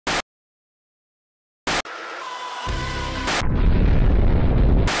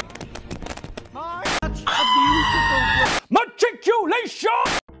Matriculation!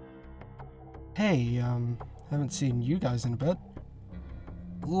 Hey, haven't seen you guys in a bit.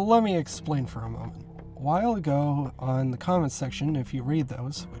 Let me explain for a moment. A while ago, on the comments section, if you read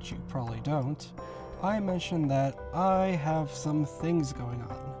those, which you probably don't, I mentioned that I have some things going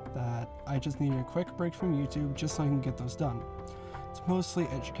on, that I just need a quick break from YouTube just so I can get those done. It's mostly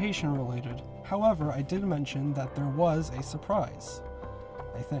education related. However, I did mention that there was a surprise.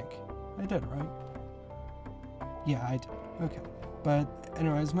 I think. I did, right? Yeah, I did. Okay. But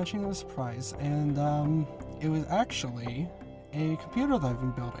anyway, I was mentioning the surprise, and it was actually a computer that I've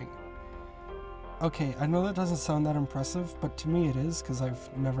been building. Okay, I know that doesn't sound that impressive, but to me it is, because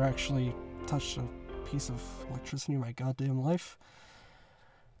I've never actually touched a piece of electricity in my goddamn life.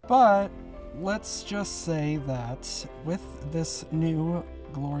 But let's just say that with this new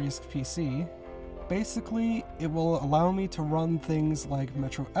glorious PC, basically it will allow me to run things like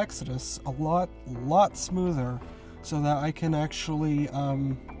Metro Exodus a lot smoother, so that I can actually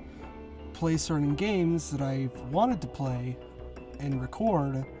play certain games that I've wanted to play and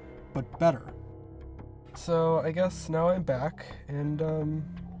record, but better. So I guess now I'm back, and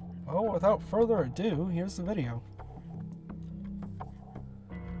well, without further ado, here's the video.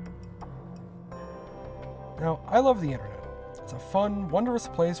 Now, I love the internet. It's a fun, wondrous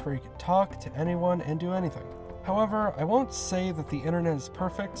place where you can talk to anyone and do anything. However, I won't say that the internet is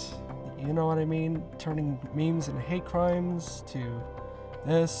perfect. You know what I mean? Turning memes into hate crimes to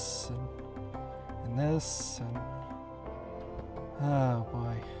this and this and... oh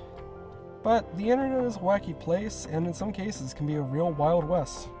boy. But the internet is a wacky place, and in some cases can be a real Wild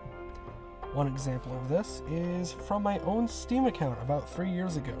West. One example of this is from my own Steam account about 3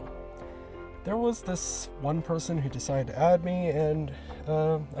 years ago. There was this one person who decided to add me, and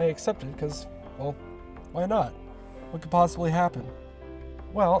I accepted because, well, why not? What could possibly happen?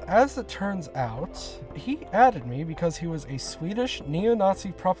 Well, as it turns out, he added me because he was a Swedish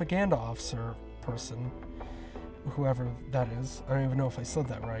neo-Nazi propaganda officer person. Whoever that is. I don't even know if I said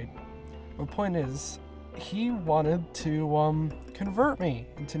that right. The point is, he wanted to convert me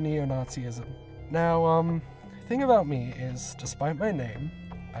into neo-Nazism. Now, the thing about me is, despite my name,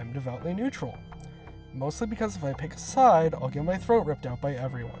 I'm devoutly neutral. Mostly because if I pick a side, I'll get my throat ripped out by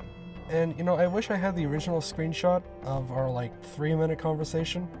everyone. And, you know, I wish I had the original screenshot of our, 3-minute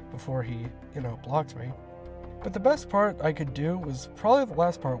conversation before he, blocked me. But the best part I could do was probably the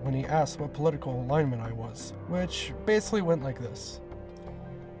last part when he asked what political alignment I was, which basically went like this.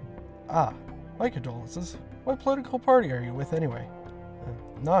 Ah, my condolences. What political party are you with anyway?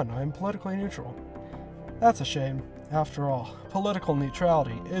 None, I'm politically neutral. That's a shame. After all, political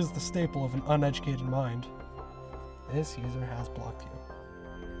neutrality is the staple of an uneducated mind. This user has blocked you.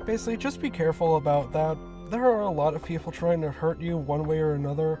 Basically, just be careful about that. There are a lot of people trying to hurt you one way or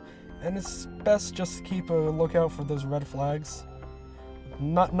another, and it's best just to keep a lookout for those red flags.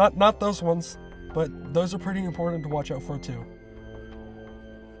 Not those ones, but those are pretty important to watch out for too.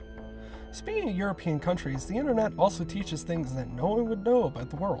 Speaking of European countries, the internet also teaches things that no one would know about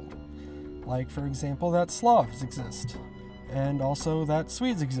the world. Like, for example, that Slavs exist, and also that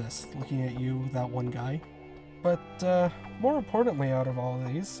Swedes exist, looking at you, that one guy. But, more importantly out of all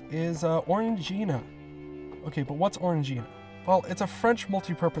of these is, Orangina. Okay, but what's Orangina? Well, it's a French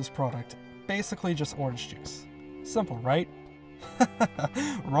multi-purpose product, basically just orange juice. Simple, right?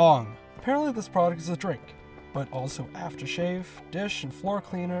 Wrong. Apparently this product is a drink, but also aftershave, dish and floor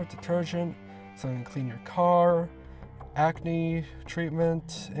cleaner, detergent, something to clean your car, acne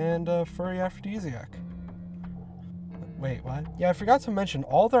treatment, and a furry aphrodisiac. Wait, what? Yeah, I forgot to mention,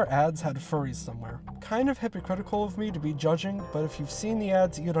 all their ads had furries somewhere. Kind of hypocritical of me to be judging, but if you've seen the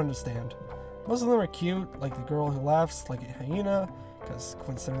ads, you'd understand. Most of them are cute, like the girl who laughs like a hyena, because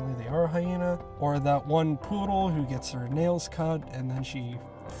coincidentally they are a hyena, or that one poodle who gets her nails cut and then she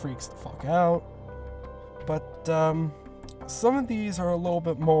freaks the fuck out. But, some of these are a little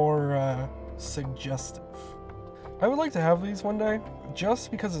bit more, suggestive. I would like to have these one day, just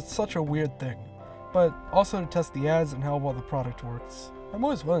because it's such a weird thing, but also to test the ads and how well the product works. I'm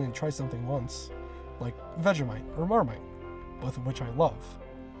always willing to try something once, like Vegemite or Marmite, both of which I love.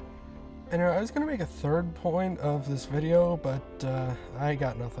 And I was going to make a third point of this video, but I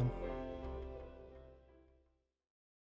got nothing.